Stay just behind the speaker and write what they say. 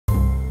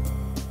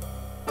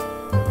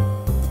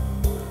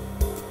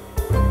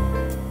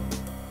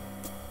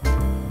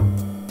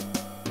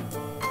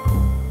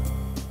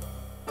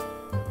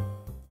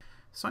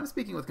So I'm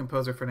speaking with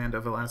composer Fernando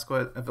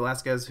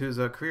Velázquez, whose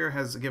career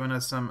has given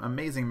us some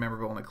amazing,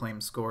 memorable, and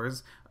acclaimed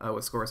scores,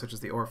 with scores such as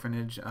The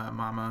Orphanage,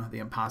 Mama, The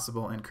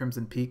Impossible, and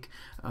Crimson Peak.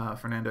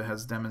 Fernando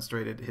has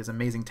demonstrated his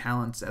amazing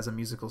talents as a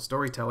musical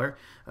storyteller.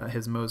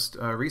 His most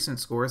recent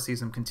score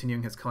sees him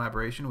continuing his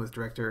collaboration with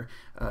director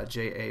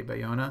J.A.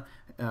 Bayona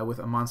with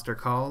A Monster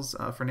Calls.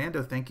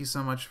 Fernando, thank you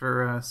so much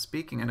for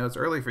speaking. I know it's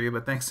early for you,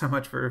 but thanks so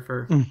much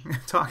for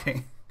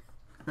talking.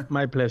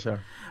 My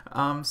pleasure.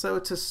 So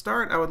to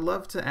start, I would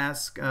love to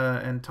ask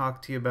and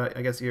talk to you about,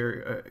 I guess,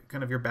 your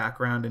kind of your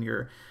background and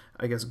your,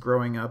 I guess,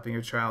 growing up in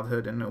your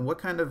childhood, and what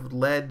kind of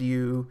led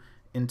you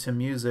into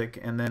music,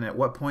 and then at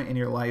what point in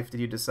your life did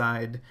you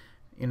decide,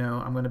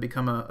 I'm going to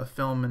become a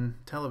film and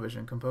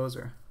television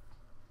composer?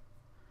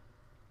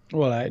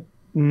 Well, I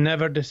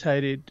never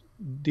decided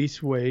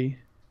this way,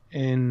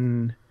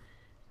 and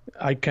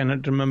I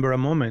cannot remember a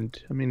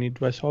moment. I mean,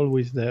 it was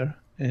always there,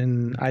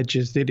 and I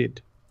just did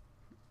it.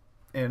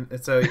 And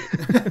so,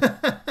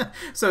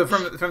 so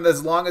from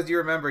as long as you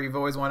remember, you've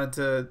always wanted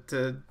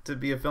to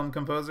be a film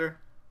composer?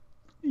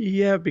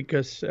 Yeah,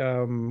 because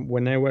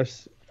when I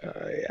was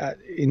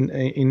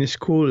in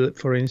school,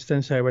 for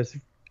instance, I was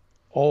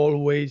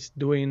always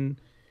doing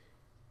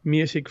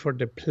music for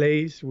the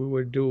plays we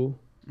would do.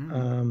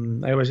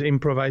 I was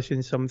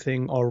improvising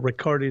something or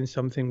recording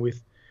something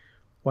with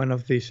one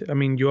of these. I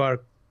mean, you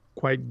are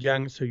quite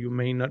young, so you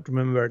may not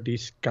remember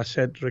these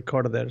cassette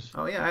recorders.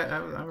 Oh yeah, I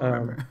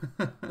remember.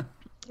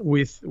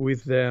 with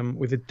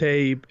the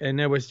tape,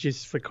 and I was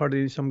just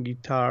recording some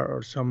guitar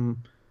or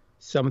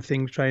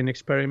something, trying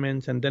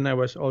experiments, and then I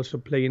was also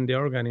playing the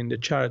organ in the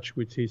church,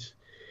 which is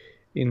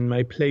in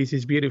my place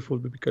is beautiful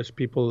because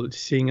people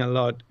sing a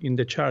lot in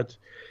the church,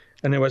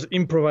 and I was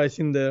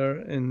improvising there,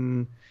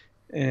 and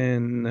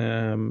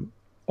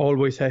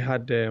always I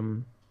had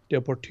the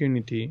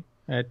opportunity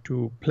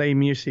to play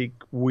music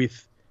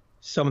with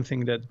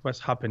something that was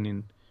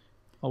happening.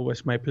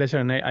 Always my pleasure,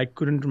 and I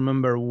couldn't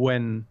remember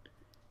when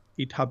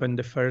it happened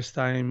the first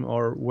time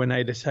or when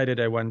I decided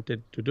I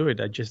wanted to do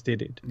it. I just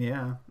did it.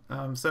 Yeah.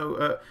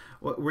 So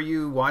were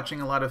you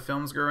watching a lot of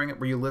films growing up?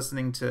 Were you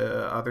listening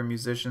to other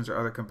musicians or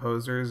other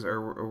composers,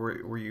 or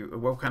were you,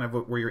 what kind of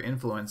were your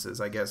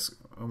influences, I guess,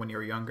 when you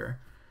were younger?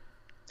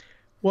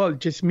 Well,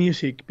 just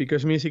music,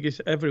 because music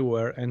is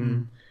everywhere.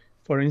 And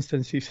for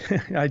instance,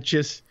 I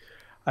just,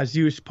 as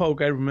you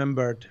spoke, I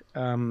remembered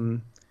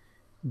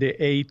the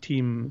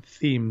A-Team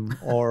theme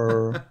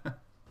or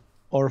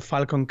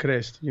Falcon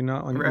Crest,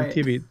 on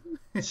TV.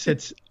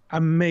 It's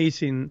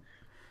amazing,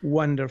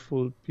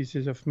 wonderful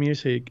pieces of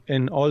music.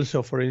 And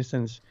also, for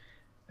instance,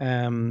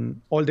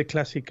 all the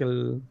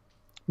classical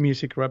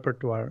music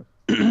repertoire,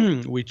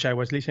 which I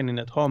was listening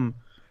at home.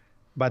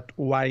 But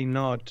why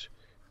not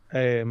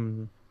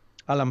Alan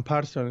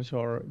Parsons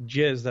or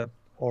Jazz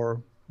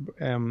or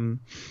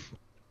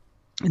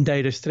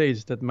Dire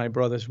Straits that my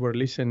brothers were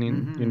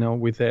listening,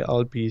 with the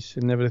LPs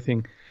and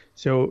everything.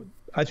 So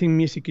I think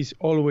music is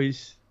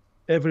always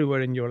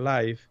everywhere in your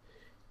life,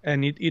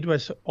 and it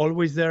was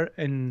always there.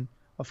 And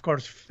of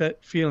course,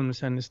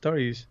 films and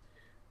stories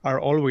are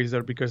always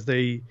there because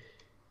they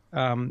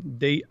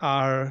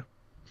are,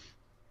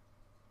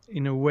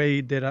 in a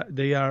way, that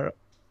they are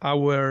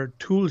our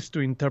tools to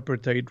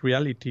interpret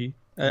reality,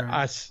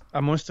 as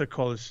A Monster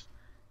Calls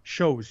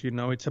shows.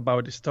 It's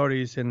about the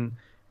stories and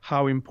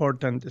how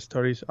important the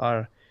stories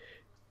are.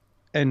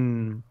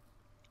 And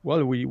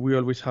well, we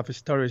always have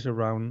stories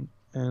around.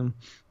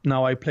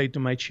 Now I play to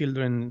my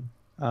children,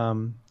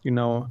 what's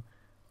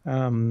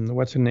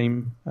the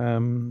name?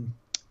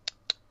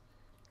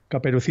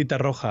 Caperucita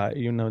Roja,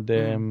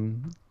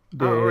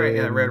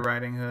 Red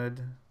Riding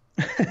Hood.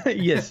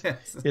 Yes,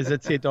 yes,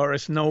 that's it. Or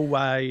Snow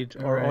White,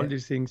 or all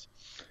these things.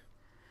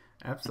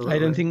 Absolutely. I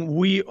don't think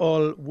we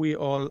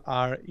all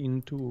are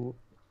into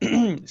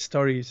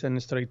stories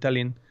and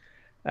storytelling.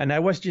 And I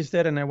was just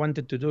there, and I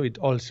wanted to do it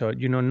also.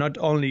 Not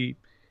only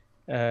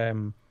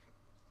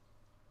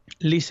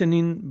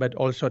listening, but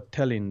also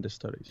telling the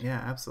stories. Yeah,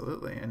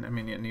 absolutely. And I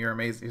mean, you're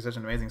amazing. You're such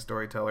an amazing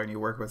storyteller, and you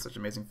work with such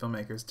amazing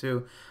filmmakers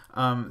too.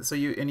 So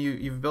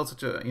you've built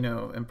such a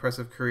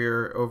impressive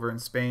career over in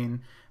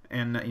Spain,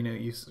 and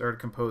you started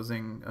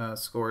composing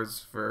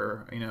scores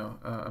for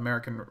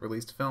American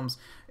released films.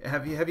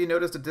 Have you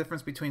noticed a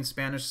difference between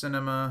Spanish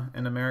cinema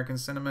and American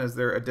cinema? Is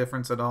there a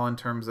difference at all in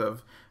terms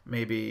of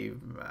maybe,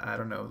 I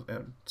don't know,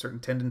 certain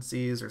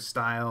tendencies or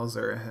styles,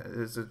 or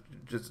is it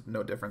just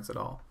no difference at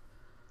all?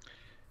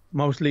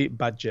 Mostly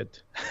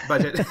budget.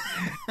 Budget.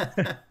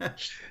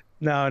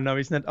 No,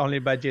 it's not only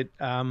budget.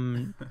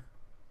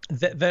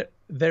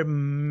 There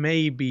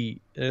may be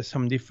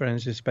some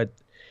differences, but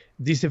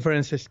these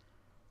differences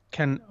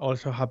can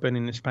also happen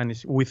in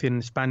Spanish,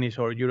 within Spanish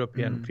or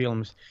European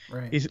films.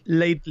 Right. Is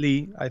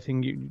lately, I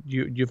think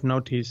you've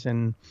noticed,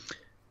 and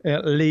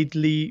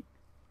lately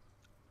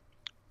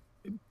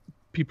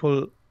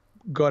people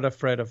got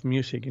afraid of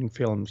music in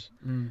films.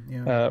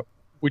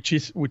 Which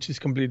is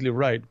completely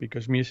right,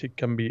 because music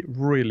can be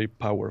really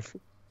powerful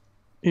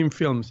in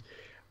films.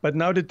 But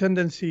now the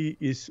tendency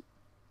is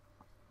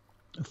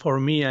for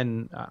me,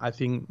 and I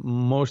think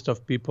most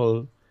of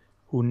people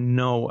who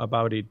know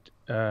about it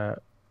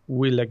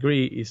will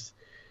agree, is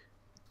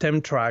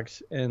temp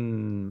tracks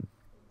and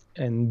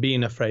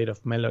being afraid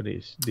of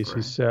melodies. This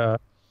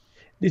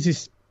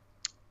is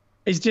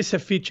it's just a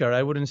feature.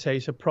 I wouldn't say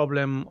it's a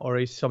problem or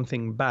it's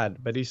something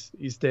bad, but it's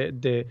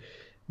the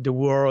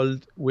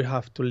world we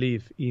have to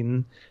live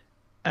in.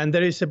 And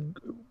there is a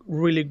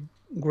really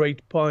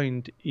great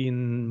point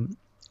in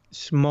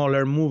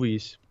smaller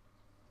movies,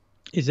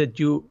 is that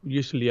you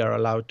usually are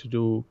allowed to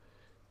do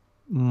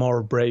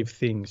more brave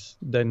things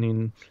than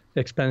in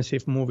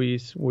expensive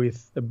movies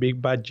with a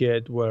big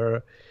budget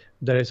where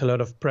there is a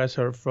lot of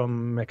pressure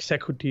from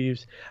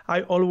executives.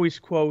 I always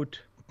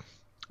quote,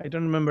 I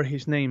don't remember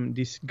his name,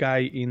 this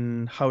guy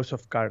in House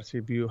of Cards,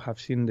 if you have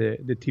seen the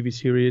TV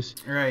series.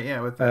 Right, yeah,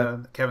 with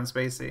Kevin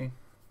Spacey.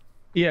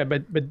 Yeah,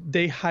 but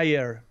they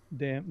hire,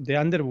 the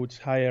Underwoods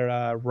hire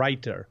a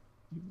writer,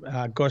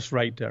 a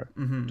ghostwriter,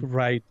 to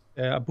write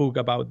a book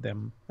about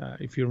them,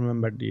 if you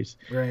remember this.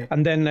 Right.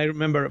 And then I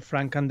remember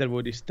Frank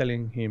Underwood is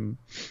telling him,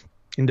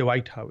 in the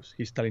White House,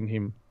 he's telling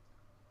him,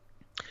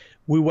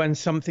 we want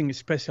something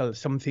special,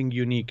 something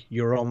unique,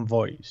 your own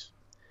voice.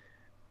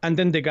 And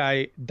then the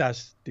guy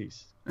does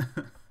this.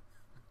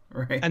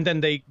 Right. And then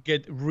they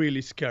get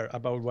really scared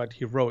about what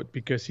he wrote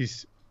because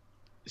he's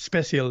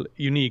special,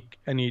 unique,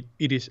 and it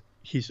is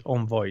his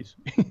own voice.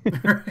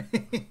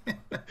 Right.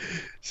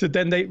 So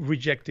then they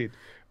reject it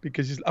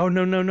because it's, oh,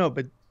 no,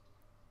 but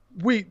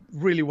we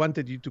really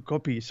wanted you to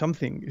copy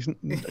something.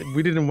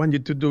 We didn't want you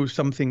to do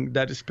something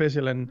that is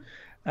special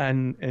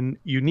and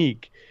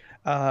unique.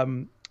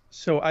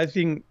 So I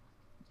think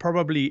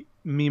probably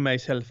me,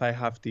 myself, I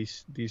have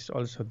this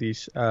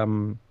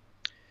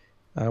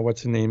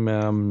what's the name?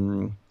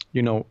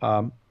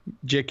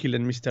 Jekyll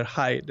and Mr.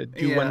 Hyde, that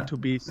you want to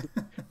be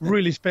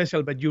really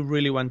special, but you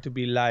really want to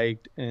be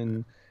liked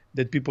and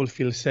that people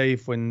feel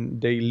safe when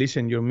they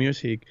listen your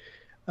music.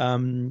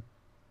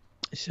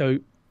 So,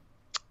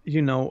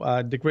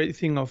 the great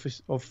thing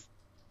of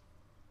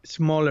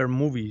smaller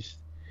movies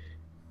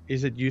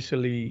is that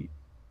usually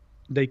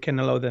they can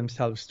allow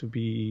themselves to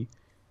be,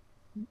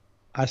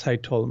 as I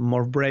told,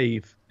 more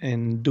brave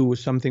and do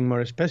something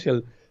more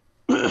special.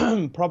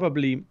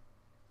 Probably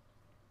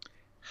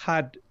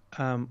had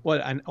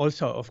and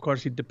also, of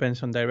course, it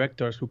depends on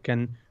directors who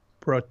can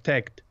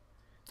protect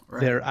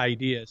their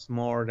ideas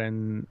more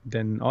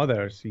than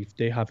others. If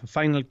they have a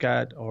final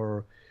cut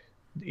or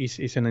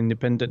is an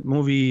independent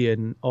movie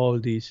and all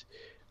this.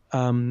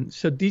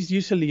 So these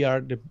usually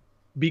are the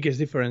biggest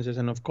differences.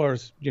 And of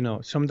course,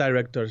 some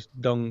directors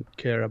don't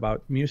care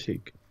about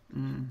music.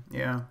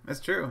 Yeah, that's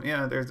true.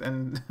 Yeah,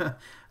 and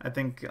I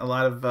think a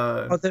lot of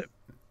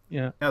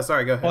Oh,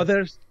 sorry, go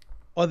ahead.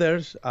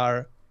 Others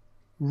are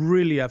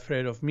really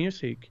afraid of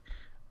music,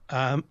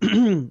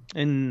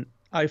 and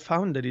I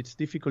found that it's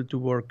difficult to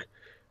work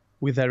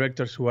with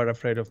directors who are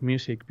afraid of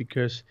music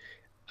because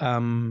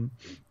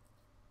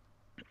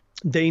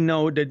they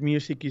know that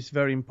music is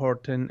very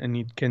important and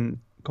it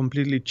can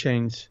completely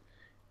change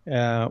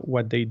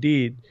what they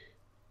did,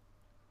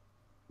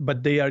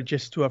 but they are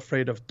just too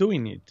afraid of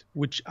doing it,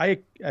 which I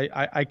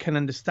can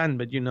understand.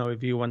 But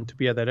if you want to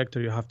be a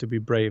director, you have to be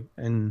brave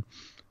and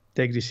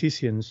take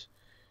decisions.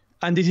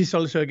 And this is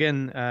also,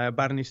 again,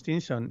 Barney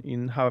Stinson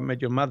in How I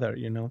Met Your Mother,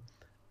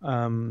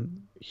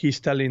 he's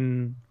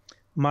telling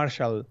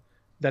Marshall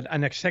that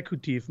an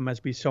executive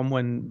must be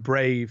someone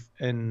brave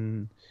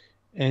and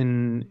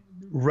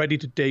ready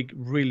to take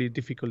really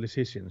difficult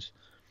decisions.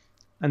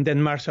 And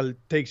then Marshall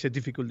takes a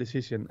difficult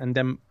decision, and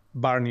then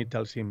Barney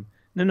tells him,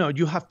 no,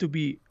 you have to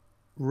be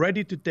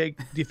ready to take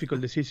difficult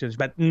decisions,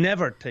 but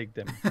never take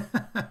them.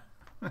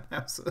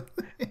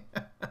 Absolutely.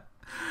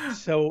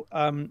 So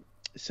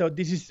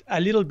this is a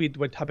little bit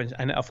what happens,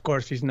 and of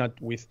course, it's not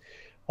with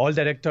all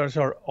directors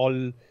or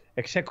all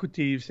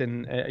executives,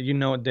 and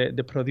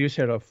the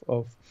producer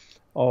of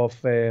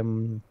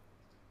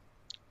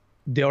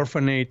The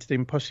Orphanage, The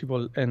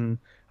Impossible, and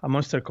A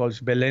Monster Calls,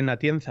 Belén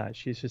Atienza.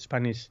 She's a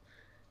Spanish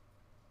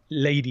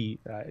lady,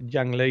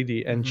 young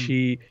lady, and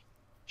she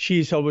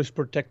is always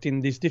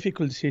protecting these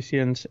difficult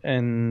decisions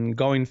and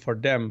going for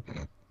them,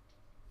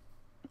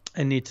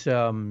 and it's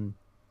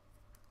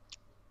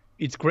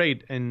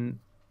great. And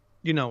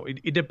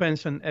it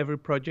depends on every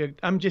project.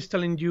 I'm just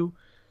telling you,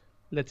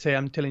 let's say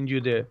I'm telling you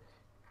the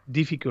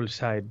difficult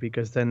side,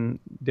 because then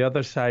the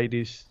other side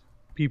is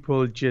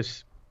people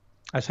just,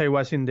 as I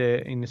was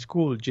in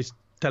school, just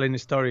telling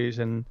stories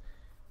and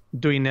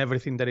doing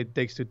everything that it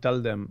takes to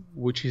tell them,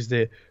 which is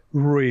the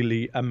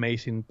really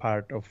amazing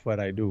part of what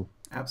I do.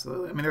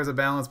 Absolutely. I mean, there's a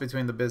balance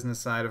between the business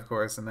side, of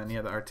course, and then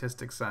the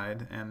artistic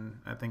side. And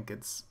I think it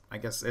is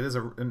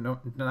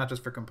not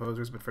just for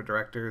composers, but for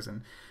directors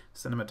and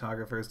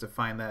cinematographers to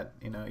find that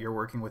you're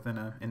working within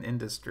an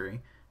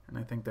industry. And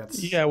I think that's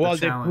the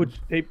challenge.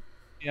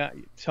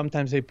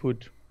 Sometimes they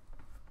put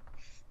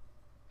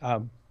I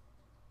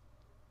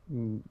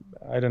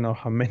don't know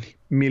how many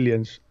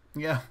millions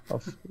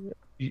of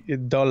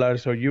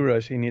dollars or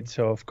euros in it.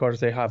 So of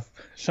course they have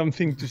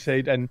something to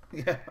say, and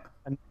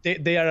And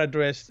they are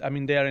addressed. I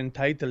mean, they are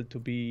entitled to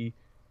be,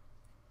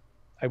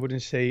 I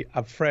wouldn't say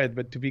afraid,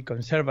 but to be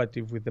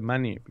conservative with the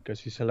money,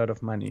 because it's a lot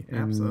of money. And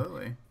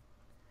Absolutely.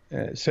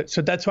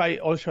 so that's why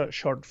also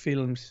short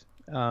films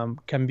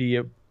can be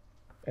a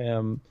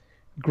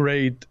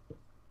great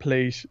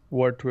place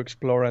where to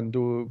explore and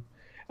do.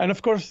 And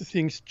of course,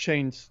 things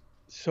change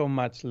so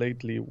much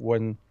lately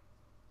when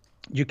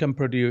you can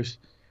produce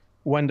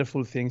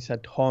wonderful things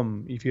at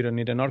home. If you don't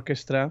need an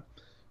orchestra,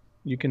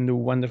 you can do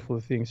wonderful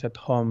things at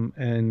home,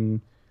 and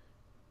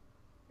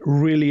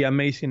really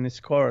amazing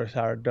scores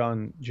are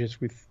done just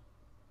with,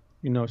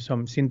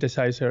 some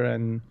synthesizer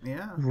and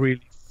Yeah.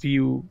 really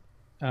few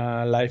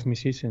live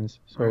musicians.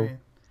 So Right.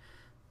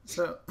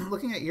 So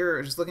looking at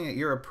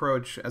your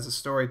approach as a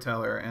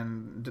storyteller,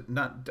 and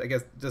not, I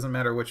guess, doesn't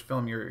matter which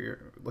film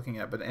you're looking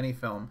at, but any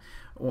film,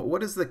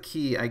 what is the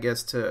key, I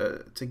guess,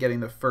 to getting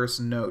the first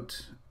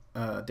note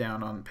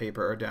down on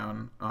paper or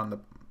down on the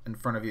in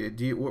front of you?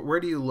 Where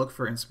do you look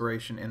for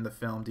inspiration in the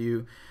film? Do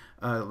you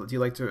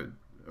like to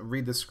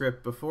read the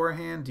script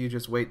beforehand? Do you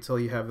just wait till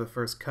you have the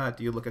first cut?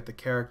 Do you look at the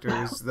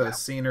characters, the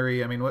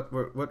scenery? I mean,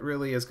 what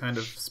really is kind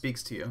of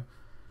speaks to you?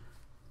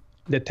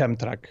 the temp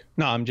track.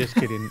 No, I'm just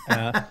kidding.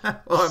 Well,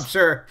 I'm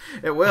sure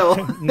it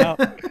will. No,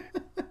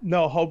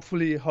 no.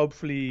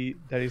 Hopefully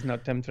there is no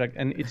temp track.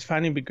 And it's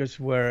funny because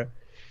where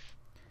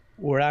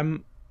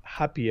I'm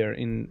happier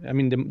in, I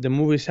mean, the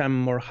movies I'm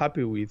more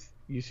happy with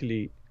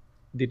usually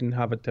didn't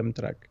have a temp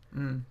track.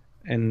 Mm.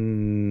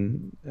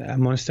 And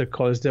Monster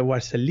Calls, there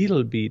was a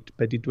little bit,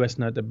 but it was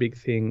not a big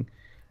thing,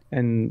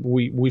 and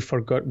we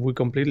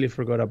completely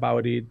forgot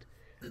about it.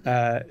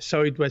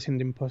 So it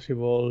wasn't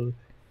impossible.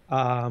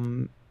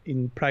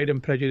 In Pride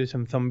and Prejudice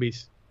and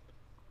Zombies,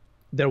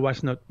 there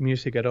was not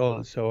music at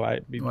all. So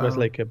it Wow. was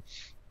like a,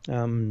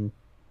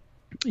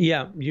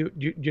 yeah,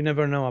 you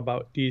never know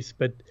about this,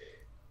 but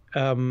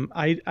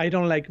I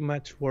don't like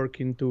much work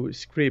into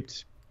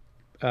scripts.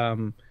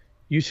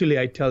 Usually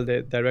I tell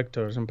the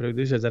directors and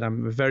producers that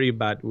I'm very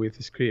bad with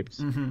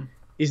scripts. Mm-hmm.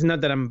 It's not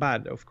that I'm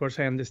bad. Of course,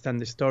 I understand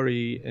the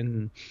story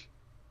and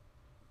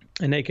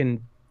I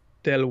can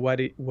tell what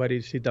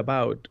is it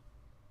about,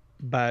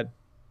 but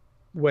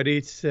what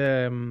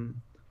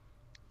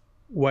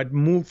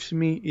moves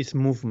me is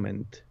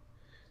movement.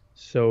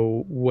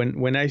 So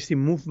when I see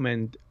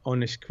movement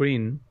on a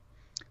screen,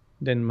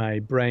 then my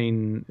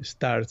brain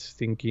starts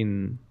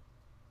thinking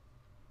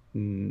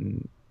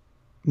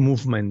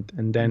movement,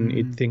 and then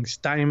it thinks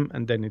time,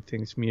 and then it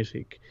thinks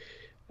music.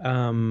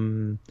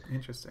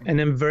 Interesting. And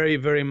I'm very,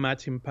 very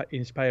much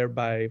inspired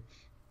by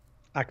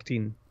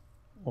acting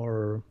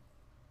or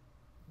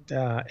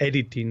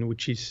editing,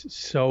 which is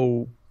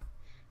so,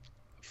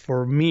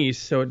 for me,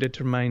 so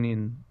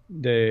determining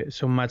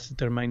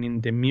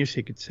determining the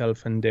music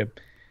itself and the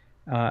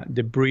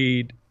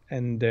breed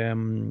and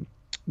the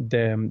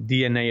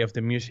DNA of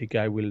the music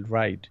I will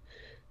write.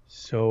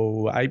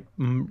 So I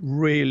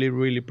really,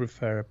 really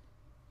prefer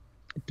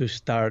to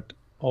start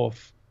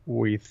off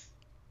with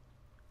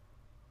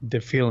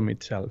the film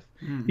itself,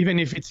 even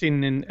if it's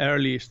in an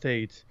early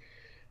stage.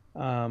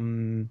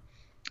 And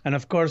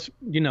of course,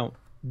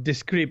 the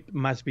script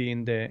must be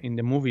in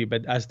the movie,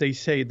 but as they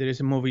say, there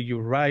is a movie you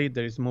write,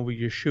 there is a movie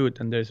you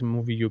shoot, and there's a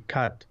movie you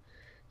cut.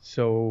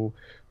 So,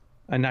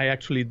 and I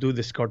actually do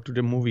the score to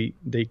the movie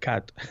they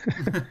cut.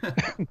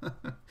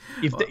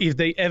 If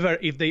they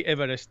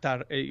ever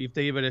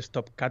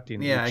stop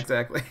cutting. Yeah,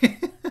 exactly.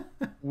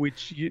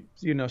 Which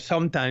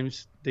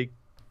sometimes they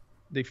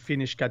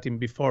finish cutting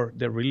before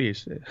the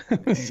release.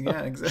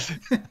 Yeah,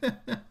 exactly.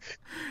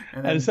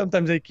 and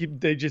sometimes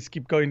they just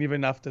keep going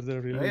even after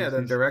the release. Oh yeah,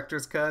 the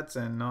director's cuts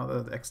and all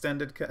the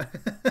extended cut.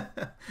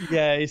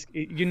 Yeah,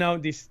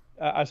 this.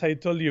 As I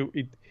told you,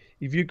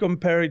 if you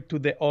compare it to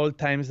the old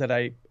times that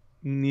I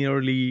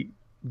nearly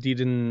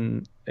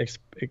didn't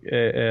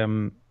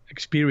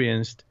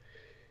experienced,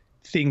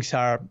 things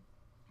are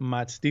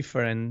much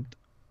different.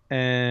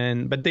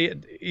 But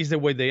is the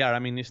way they are. I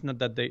mean, it's not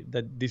that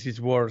this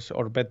is worse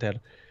or better.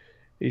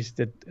 It's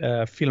that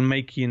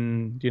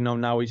filmmaking,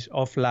 now is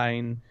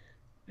offline,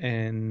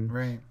 and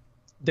right.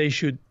 They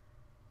shoot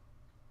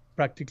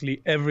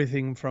practically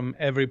everything from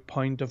every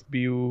point of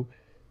view.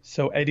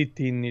 So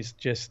editing is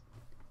just,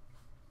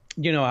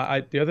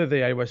 the other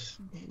day I was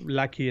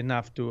lucky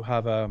enough to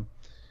have a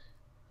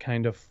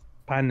kind of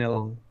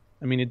panel.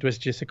 I mean, it was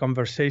just a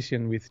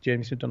conversation with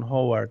James Newton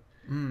Howard.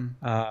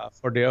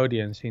 For the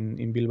audience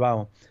in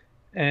Bilbao.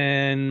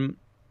 And,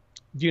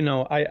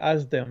 I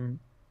asked them,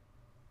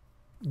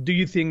 do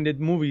you think that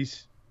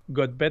movies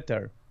got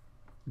better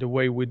the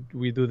way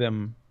we do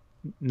them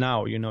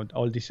now?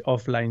 All this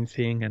offline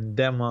thing and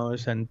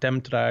demos and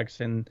temp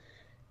tracks and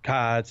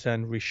cuts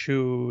and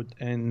reshoot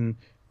and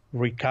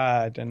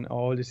recut and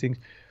all these things.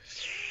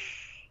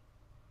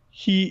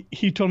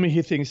 He told me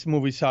he thinks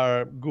movies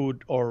are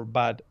good or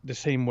bad the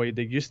same way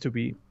they used to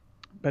be.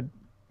 But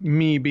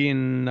me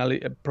being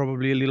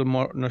probably a little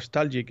more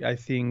nostalgic, I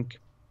think,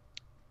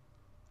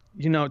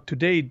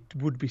 today it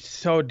would be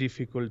so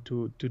difficult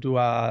to do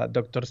a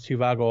Dr.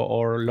 Zhivago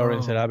or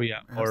Lawrence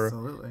Arabia.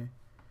 Absolutely.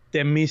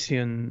 the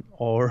mission,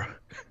 or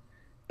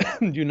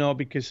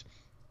because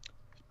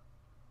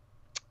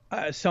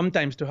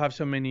sometimes to have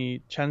so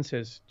many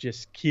chances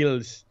just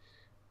kills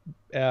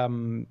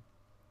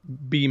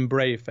being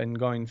brave and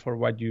going for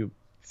what you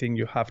think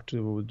you have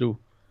to do.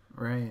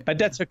 Right. But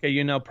that's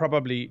okay,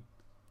 probably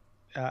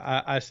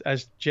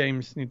as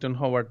James Newton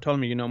Howard told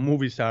me,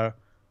 movies are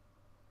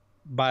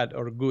bad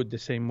or good the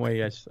same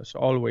way as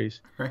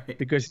always, Right.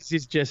 because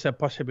it's just a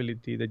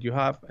possibility that you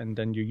have, and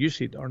then you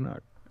use it or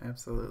not.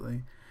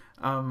 Absolutely.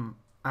 I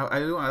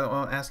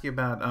want to ask you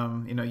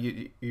about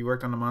you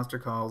worked on the Monster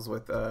Calls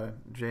with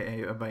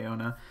J.A.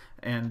 Bayona,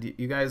 and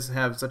you guys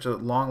have such a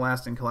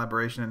long-lasting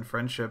collaboration and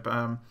friendship.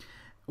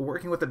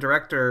 Working with a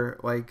director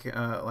like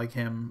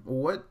him,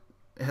 what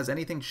has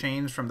anything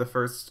changed from the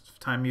first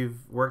time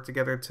you've worked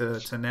together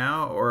to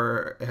now,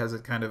 or has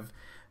it kind of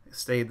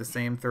stayed the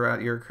same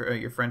throughout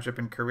your friendship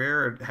and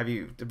career? Or have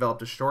you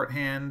developed a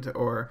shorthand,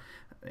 or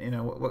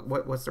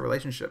what's the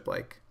relationship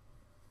like?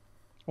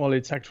 Well,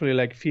 it's actually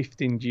like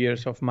 15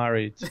 years of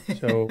marriage,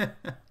 so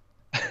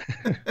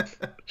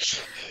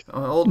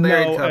old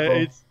married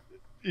couple.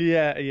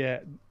 Yeah.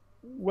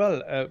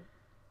 Well,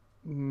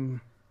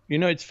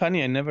 it's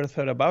funny. I never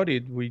thought about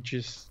it. We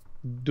just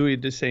do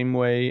it the same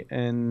way,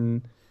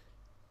 and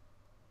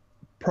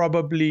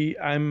probably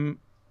I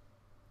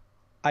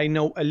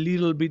know a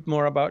little bit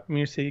more about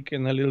music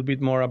and a little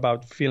bit more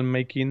about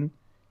filmmaking.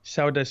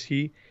 So does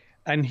he,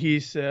 and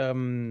he's a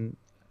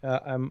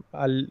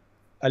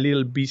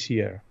little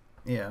busier.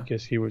 Yeah.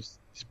 Because he's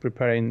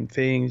preparing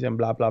things and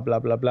blah blah blah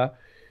blah blah.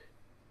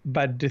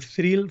 But the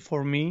thrill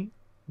for me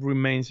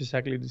remains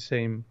exactly the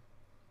same,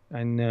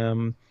 and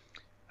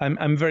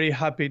I'm very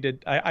happy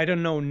that I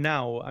don't know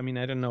now. I mean,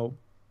 I don't know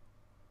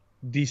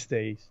these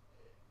days,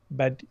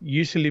 but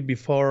usually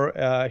before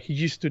he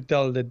used to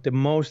tell that the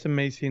most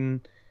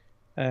amazing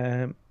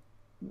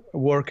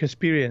work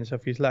experience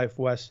of his life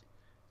was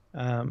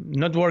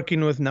not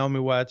working with Naomi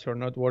Watts or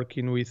not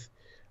working with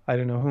I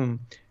don't know whom,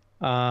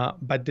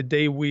 but the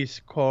day we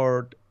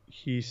scored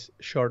his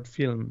short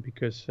film,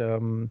 because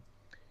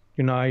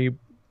I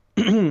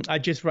I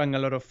just rang a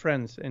lot of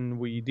friends and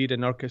we did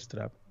an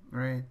orchestra.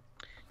 Right.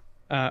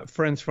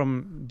 Friends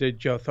from the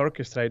youth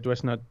orchestra. It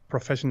was not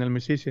professional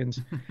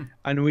musicians,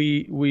 and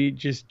we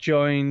just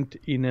joined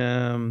in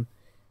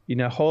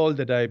a hall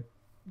that I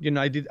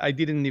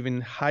didn't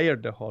even hire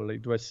the hall.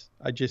 It was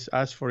I just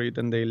asked for it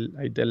and they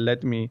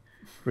let me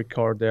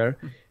record there,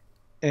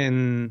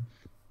 and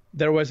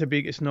there was a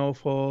big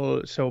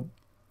snowfall, so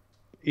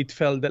it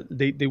felt that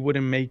they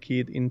wouldn't make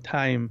it in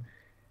time,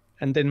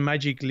 and then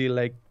magically,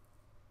 like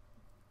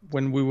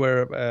when we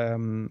were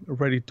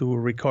ready to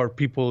record,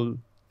 people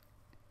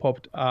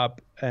popped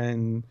up,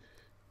 and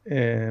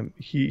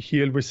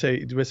he always say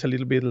it was a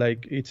little bit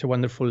like it's a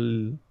wonderful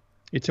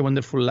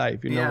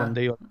life, Yeah. when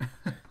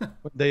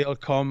they all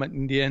come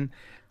in the end.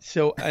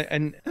 So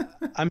and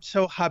I'm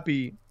so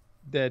happy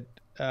that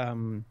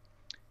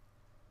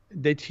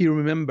that he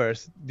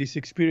remembers this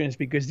experience,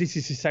 because this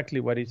is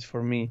exactly what it's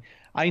for me.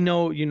 I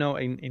know,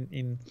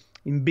 in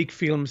big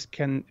films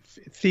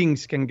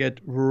things can get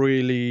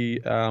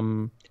really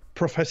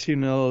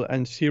professional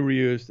and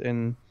serious,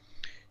 and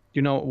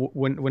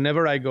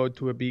whenever I go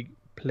to a big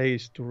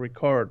place to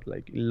record,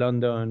 like in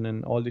London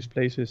and all these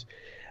places,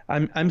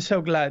 I'm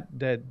so glad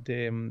that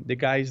the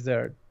guys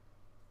there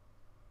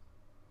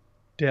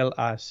tell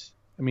us.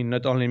 I mean,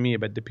 not only me,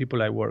 but the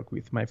people I work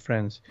with, my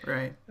friends.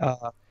 Right.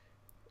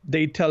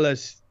 They tell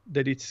us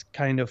that it's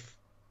kind of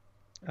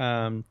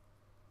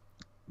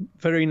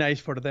very nice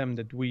for them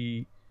that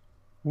we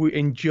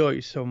enjoy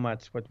so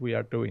much what we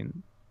are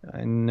doing,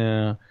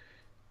 and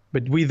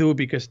but we do,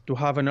 because to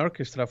have an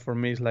orchestra for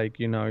me is like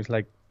it's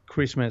like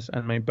Christmas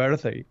and my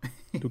birthday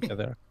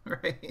together.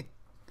 Right.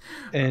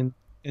 And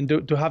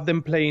to have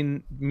them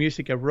playing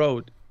music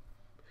abroad,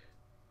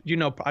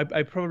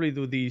 I probably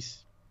do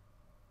these.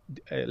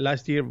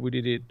 Last year we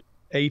did it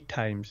 8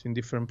 times in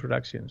different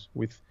productions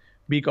with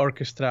big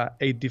orchestra,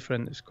 8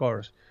 different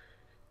scores.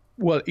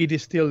 Well, it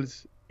is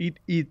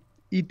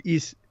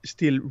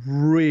still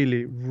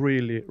really,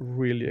 really,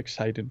 really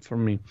exciting for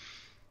me.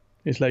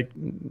 It's like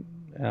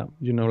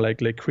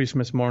like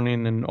Christmas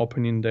morning and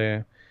opening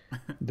the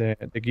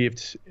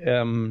gifts.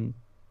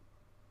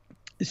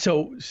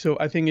 So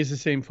I think it's the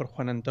same for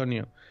Juan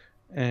Antonio,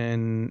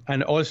 and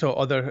also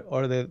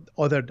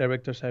other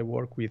directors I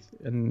work with,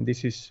 and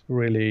this is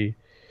really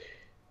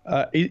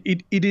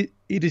it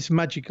is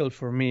magical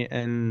for me,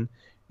 and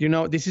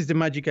this is the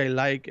magic I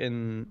like,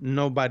 and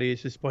nobody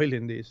is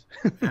spoiling this.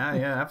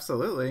 Yeah,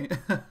 absolutely.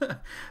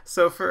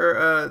 So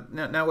for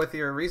now with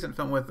your recent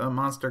film with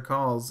Monster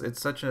Calls,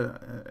 it's such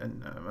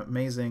an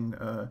amazing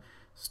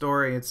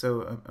story. It's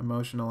so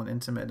emotional and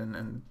intimate,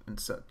 and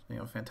so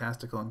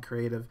fantastical and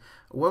creative.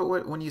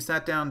 What when you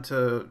sat down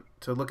to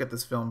look at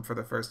this film for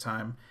the first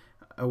time,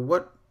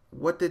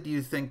 what did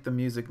you think the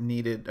music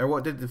needed, or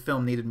what did the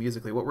film needed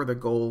musically? What were the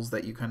goals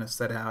that you kind of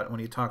set out when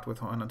you talked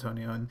with Juan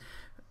Antonio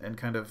and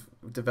kind of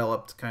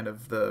developed kind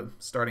of the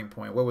starting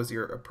point? What was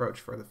your approach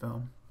for the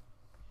film?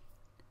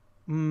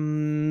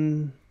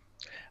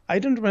 I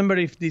don't remember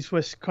if this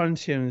was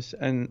conscious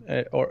and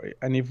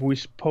if we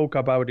spoke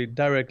about it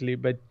directly,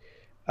 but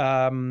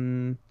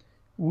um,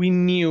 we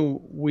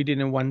knew we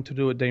didn't want to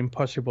do the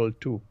impossible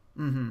too.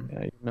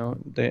 You know,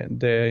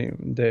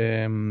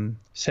 the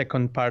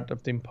second part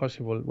of the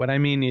impossible. What I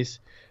mean is,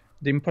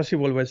 the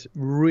impossible was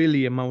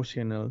really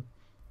emotional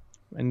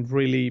and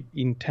really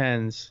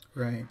intense,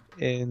 Right.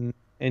 And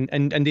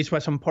this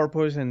was on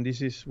purpose, and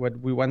this is what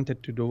we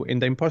wanted to do in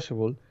the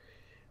impossible.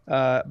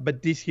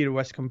 But this here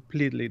was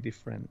completely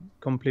different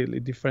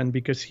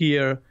because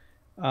here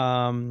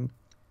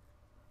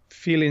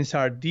feelings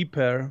are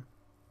deeper.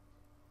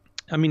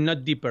 I mean,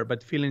 not deeper,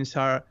 but feelings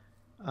are,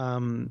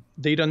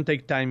 they don't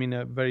take time in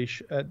a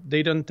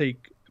they don't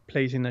take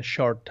place in a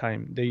short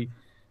time.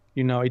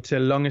 It's a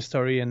long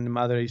story, and the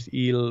mother is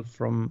ill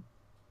from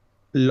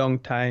a long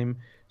time.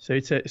 So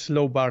it's a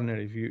slow burner,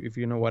 if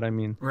you know what I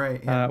mean.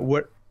 Right. Yeah.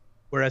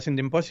 Whereas in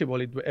the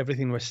impossible,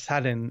 everything was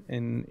sudden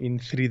and in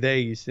 3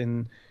 days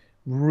and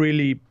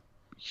really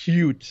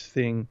huge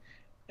thing.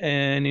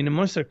 And in a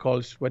Monster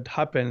Calls, what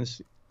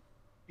happens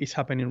is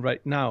happening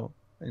right now.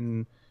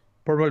 And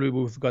probably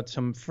we've got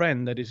some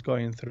friend that is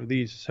going through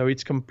this. So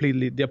it's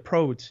completely, the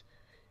approach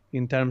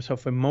in terms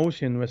of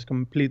emotion was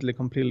completely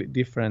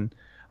different.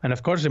 And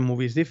of course, the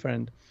movie is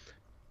different.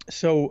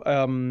 So,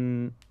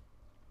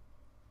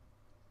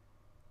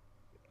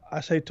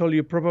 as I told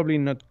you, probably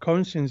not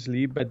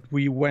consciously, but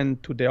we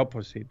went to the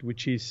opposite,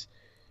 which is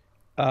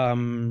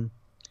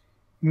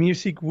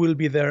music will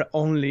be there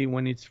only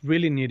when it's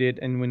really needed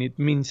and when it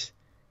means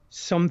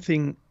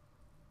something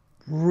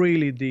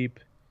really deep,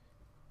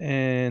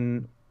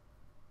 and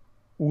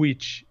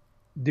which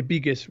the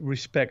biggest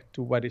respect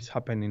to what is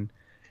happening.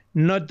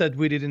 Not that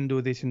we didn't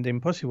do this in the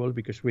impossible,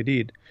 because we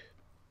did,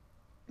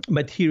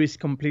 but here is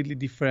completely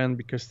different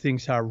because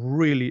things are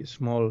really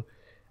small,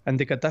 and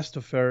the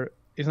catastrophe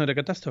is not a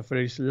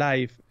catastrophe, it's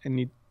life,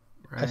 and it,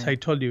 Right. as I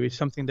told you, it's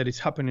something that is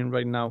happening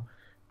right now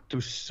to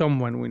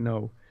someone we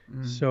know.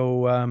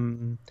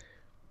 So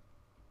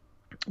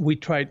we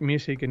tried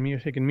music, and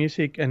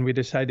we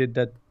decided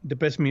that the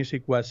best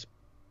music was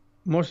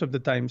most of the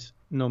times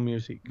no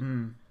music,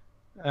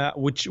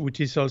 which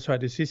is also a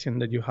decision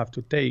that you have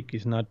to take.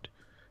 Is not,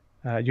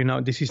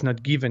 this is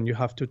not given. You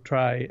have to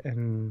try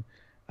and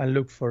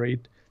look for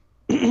it.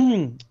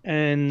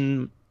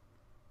 And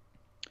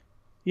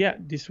yeah,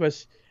 this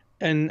was,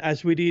 and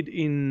as we did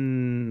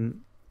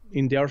in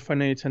the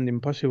Orphanage and the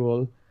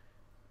Impossible,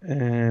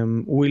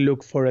 we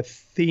look for a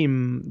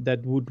theme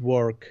that would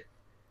work,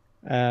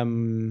 not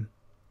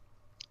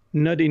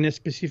in a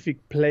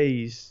specific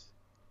place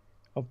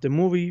of the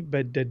movie,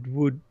 but that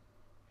would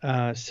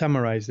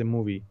summarize the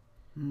movie.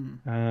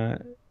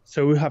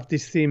 So we have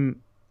this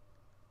theme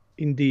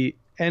in the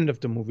end of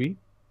the movie.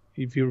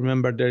 If you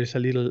remember, there is a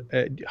little.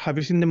 Have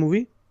you seen the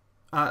movie?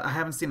 I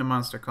haven't seen A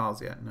Monster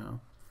Calls yet. No.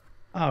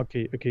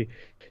 Okay.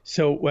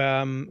 So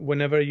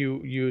whenever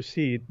you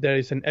see it, there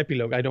is an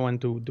epilogue. I don't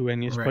want to do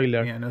any spoiler.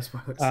 Right. Yeah, no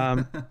spoilers.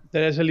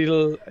 There is a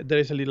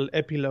little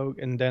epilogue,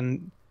 and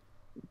then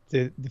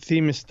the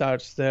theme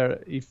starts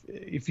there.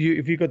 If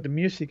you got the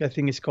music, I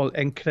think it's called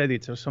end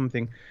credits or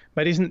something.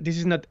 But this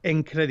is not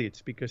end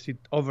credits because it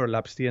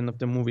overlaps the end of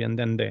the movie and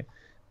then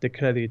the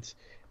credits,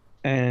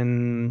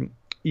 and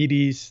it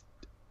is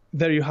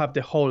there. You have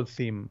the whole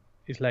theme.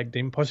 It's like the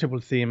Impossible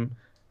theme,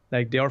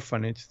 like the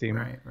Orphanage theme.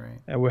 Right.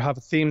 We have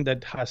a theme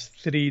that has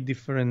three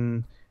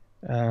different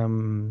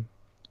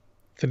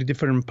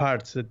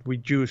parts that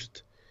we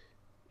used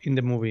in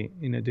the movie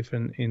in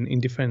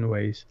different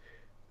ways.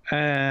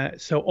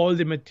 So all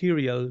the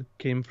material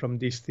came from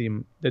this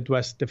theme. That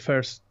was the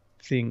first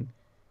thing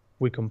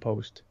we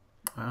composed.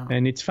 Wow.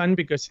 And it's fun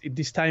because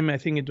this time I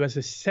think it was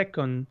the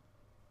second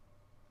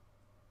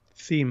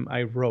theme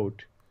I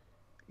wrote.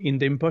 In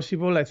the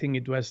Impossible, I think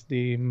it was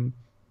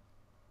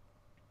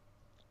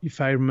if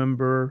I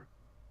remember,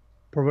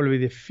 probably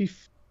the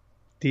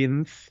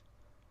 15th,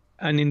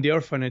 and in the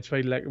Orphanage,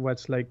 right,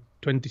 was like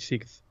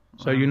 26th.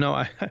 So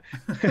Wow.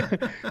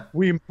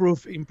 we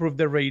improve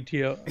the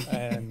ratio,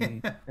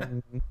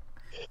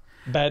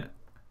 but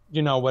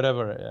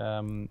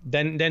whatever.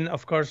 Then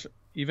of course,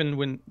 even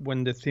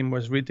when the theme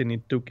was written,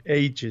 it took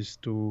ages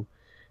to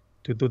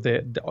do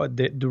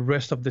the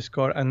rest of the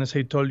score. And as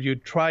I told you,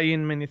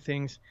 trying many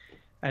things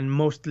and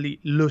mostly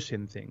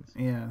losing things.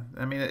 Yeah,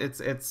 I mean,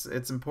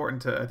 it's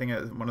important to, I think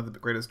one of the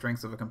greatest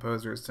strengths of a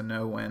composer is to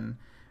know when,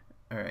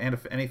 and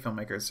of any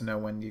filmmaker is to know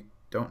when you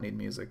don't need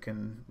music,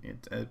 and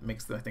it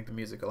makes I think the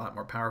music a lot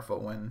more powerful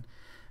when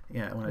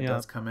it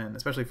does come in,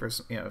 especially for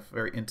a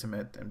very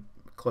intimate and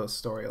close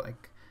story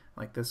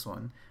like this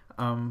one.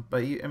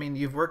 But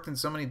you've worked in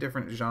so many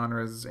different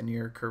genres in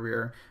your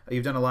career.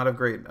 You've done a lot of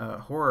great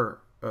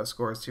horror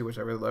scores too, which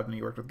I really loved. And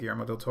you worked with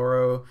Guillermo del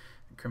Toro,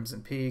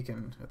 Crimson Peak,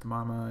 and with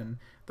Mama and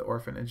The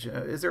Orphanage.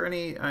 Is there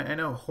any? I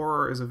know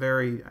horror is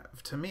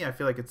to me, I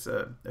feel like it's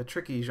a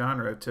tricky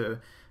genre to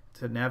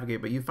navigate,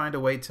 but you find a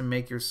way to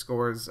make your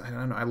scores. I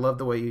don't know. I love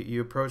the way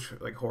you approach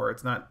like horror.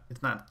 It's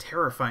not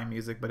terrifying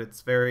music, but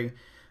it's very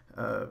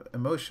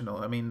emotional.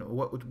 I mean,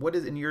 what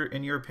is in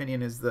your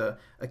opinion is a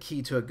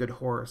key to a good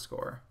horror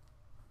score?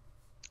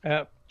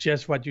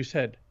 Just what you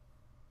said.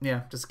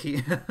 Yeah, just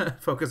key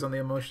focus on the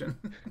emotion.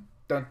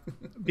 Done.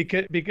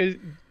 Because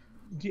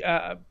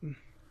uh,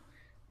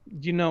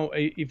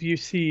 if you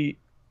see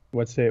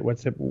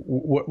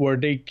where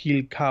they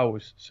kill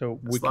cows so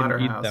we can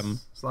eat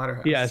them.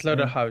 Slaughterhouse. Yeah,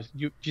 slaughterhouse.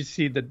 Yeah. You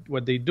see that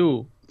what they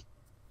do,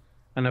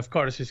 and of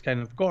course it's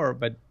kind of gore,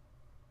 but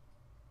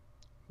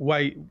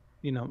why?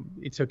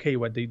 It's okay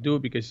what they do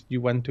because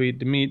you want to eat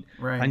the meat,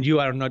 right, and you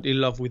are not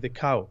in love with the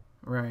cow.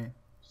 Right.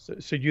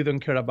 So you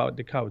don't care about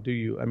the cow, do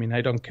you? I mean,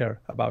 I don't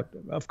care about.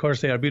 Of course,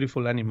 they are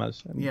beautiful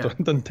animals. And yeah.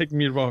 Don't take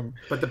me wrong.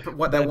 But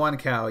that one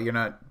cow you're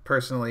not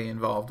personally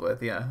involved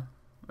with, yeah,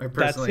 or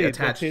personally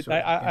attached to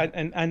it.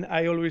 And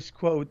I always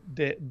quote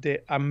the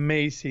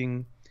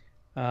amazing.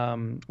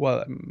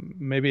 Well,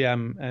 maybe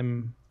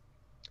I'm.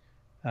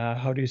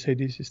 How do you say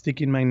this?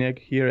 Sticking my neck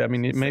here. I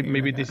mean,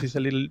 maybe this is a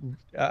little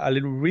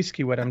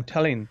risky what I'm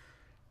telling,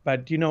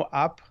 but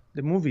Up,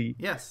 the movie.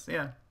 Yes.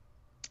 Yeah.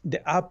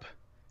 The Up.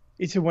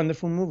 It's a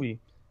wonderful movie,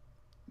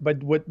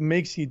 but what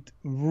makes it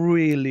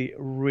really,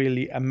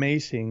 really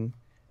amazing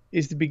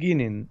is the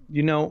beginning.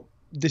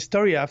 The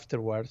story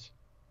afterwards,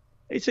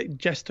 it's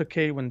just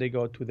okay when they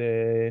go to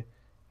the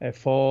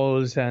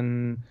falls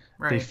and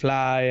right. They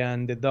fly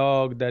and the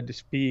dog that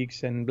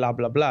speaks and blah,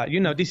 blah, blah.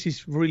 This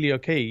is really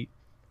okay,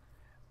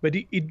 but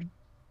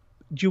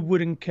you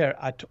wouldn't care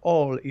at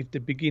all if the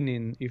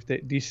beginning,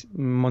 this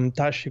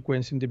montage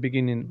sequence in the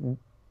beginning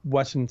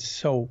wasn't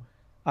so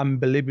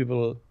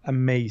unbelievable,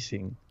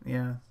 amazing.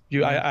 Yeah.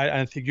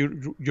 I think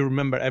you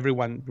remember.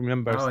 Everyone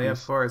remembers. Oh yeah,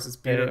 this, of course. It's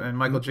beautiful. And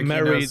Michael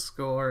Giacchino's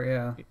score.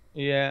 Yeah.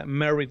 Yeah,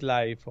 Married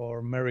Life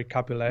or Married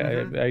Couple.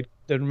 Mm-hmm. I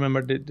don't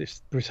remember the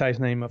precise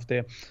name of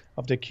the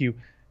cue.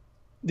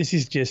 This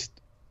is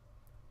just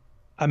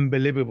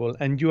unbelievable,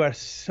 and you are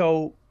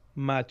so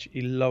much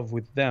in love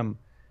with them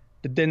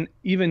that then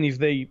even if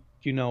they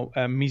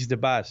miss the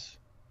bus,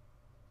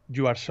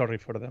 you are sorry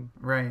for them.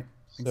 Right.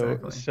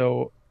 Exactly.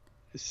 So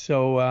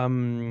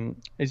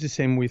it's the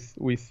same with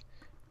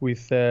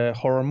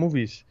horror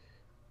movies.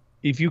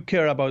 If you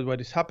care about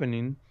what is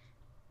happening,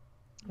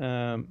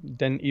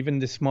 then even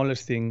the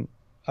smallest thing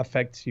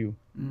affects you.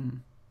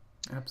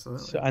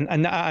 Absolutely. So,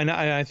 and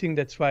I think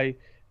that's why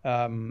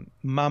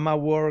Mama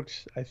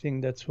works. I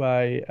think that's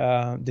why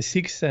The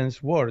Sixth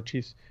Sense works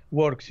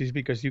is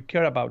because you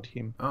care about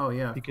him. Oh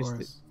yeah, of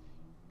course.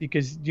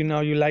 Because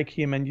you like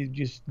him and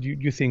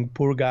you think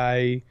poor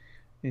guy,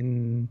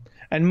 and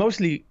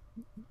mostly.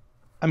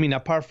 I mean,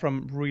 apart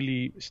from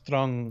really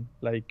strong,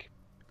 like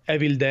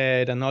Evil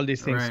Dead and all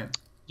these things,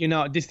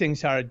 right. These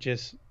things are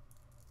just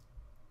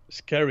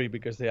scary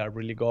because they are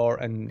really gore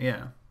and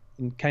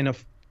kind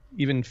of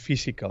even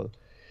physical.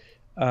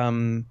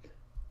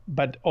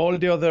 But all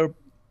the other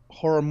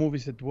horror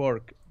movies that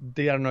work,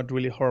 they are not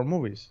really horror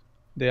movies.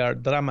 They are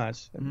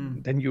dramas.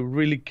 And then you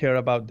really care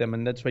about them,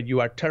 and that's why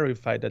you are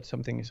terrified that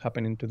something is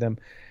happening to them.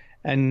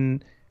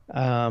 And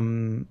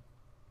I'm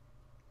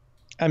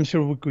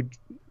sure we could.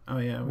 Oh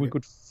yeah, we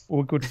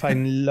could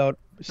find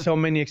so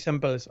many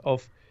examples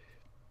of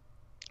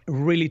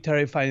really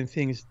terrifying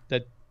things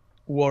that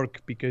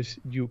work because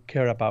you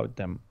care about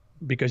them,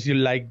 because you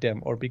like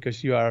them, or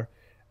because you are,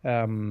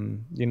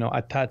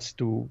 attached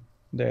to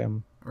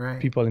the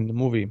people in the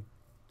movie.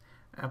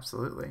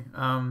 Absolutely.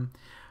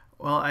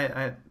 Well,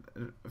 I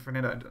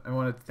Fernando, I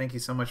want to thank you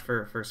so much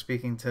for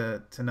speaking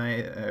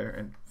tonight,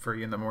 and for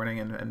you in the morning,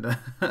 and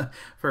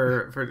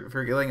for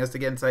letting us to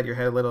get inside your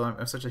head a little.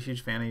 I'm such a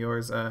huge fan of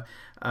yours.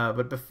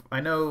 But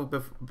I know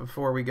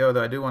before we go,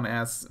 though, I do want to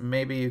ask.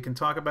 Maybe you can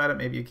talk about it.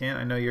 Maybe you can't.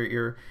 I know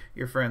your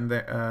friend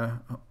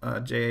there,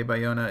 J.A.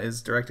 Bayona,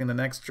 is directing the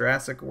next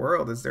Jurassic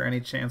World. Is there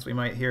any chance we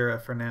might hear a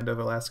Fernando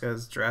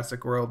Velázquez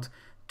Jurassic World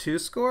 2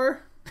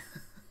 score?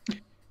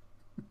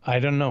 I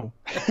don't know.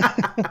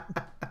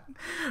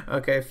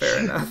 Okay, fair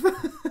enough.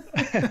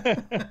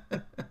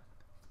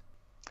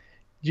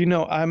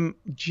 I'm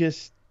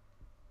just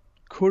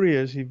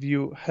curious if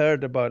you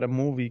heard about a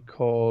movie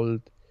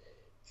called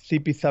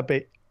Zipi y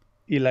Zape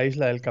y la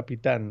Isla del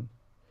Capitán,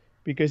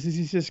 because this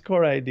is a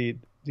score I did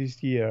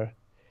this year.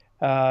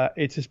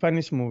 It's a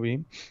Spanish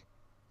movie,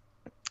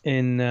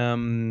 and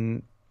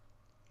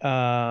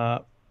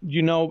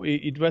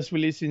it was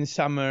released in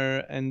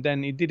summer, and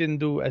then it didn't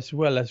do as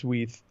well as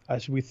we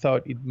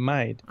thought it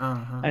might.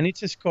 Uh-huh. And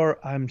it's a score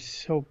I'm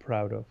so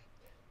proud of,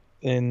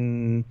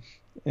 and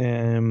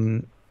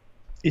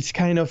it's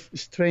kind of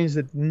strange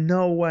that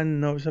no one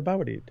knows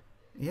about it.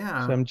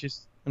 Yeah. So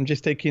I'm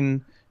just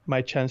taking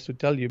my chance to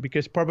tell you,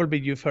 because probably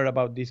you've heard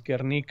about this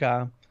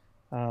Guernica,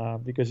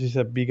 because it's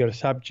a bigger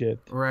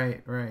subject.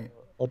 Right.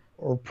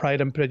 Or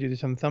Pride and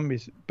Prejudice and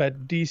Zombies,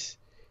 but this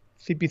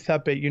Zipi y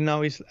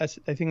Zape, is, as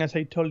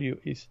I told you,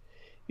 it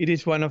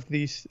is one of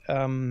these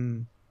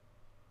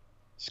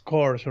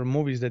scores or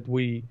movies that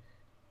we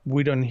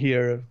don't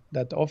hear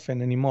that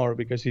often anymore,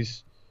 because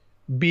it's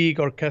big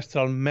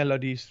orchestral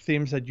melodies,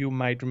 themes that you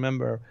might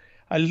remember,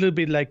 a little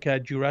bit like a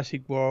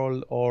Jurassic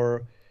World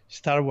or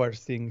Star Wars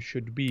thing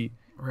should be.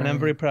 and I'm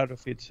very proud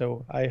of it.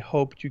 So I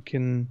hope you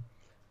can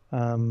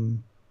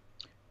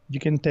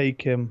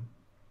take a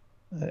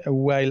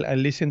while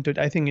and listen to it.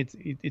 I think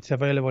it's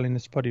available in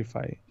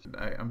Spotify.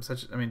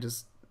 I mean,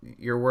 just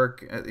your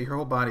work, your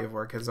whole body of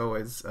work has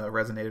always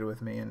resonated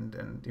with me,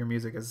 and your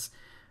music has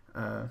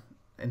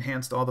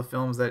enhanced all the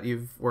films that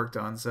you've worked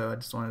on. So I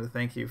just wanted to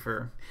thank you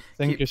for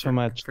you so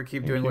much for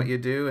doing what you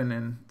do,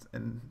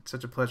 and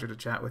such a pleasure to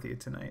chat with you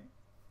tonight.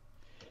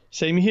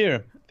 Same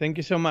here. Thank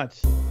you so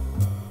much.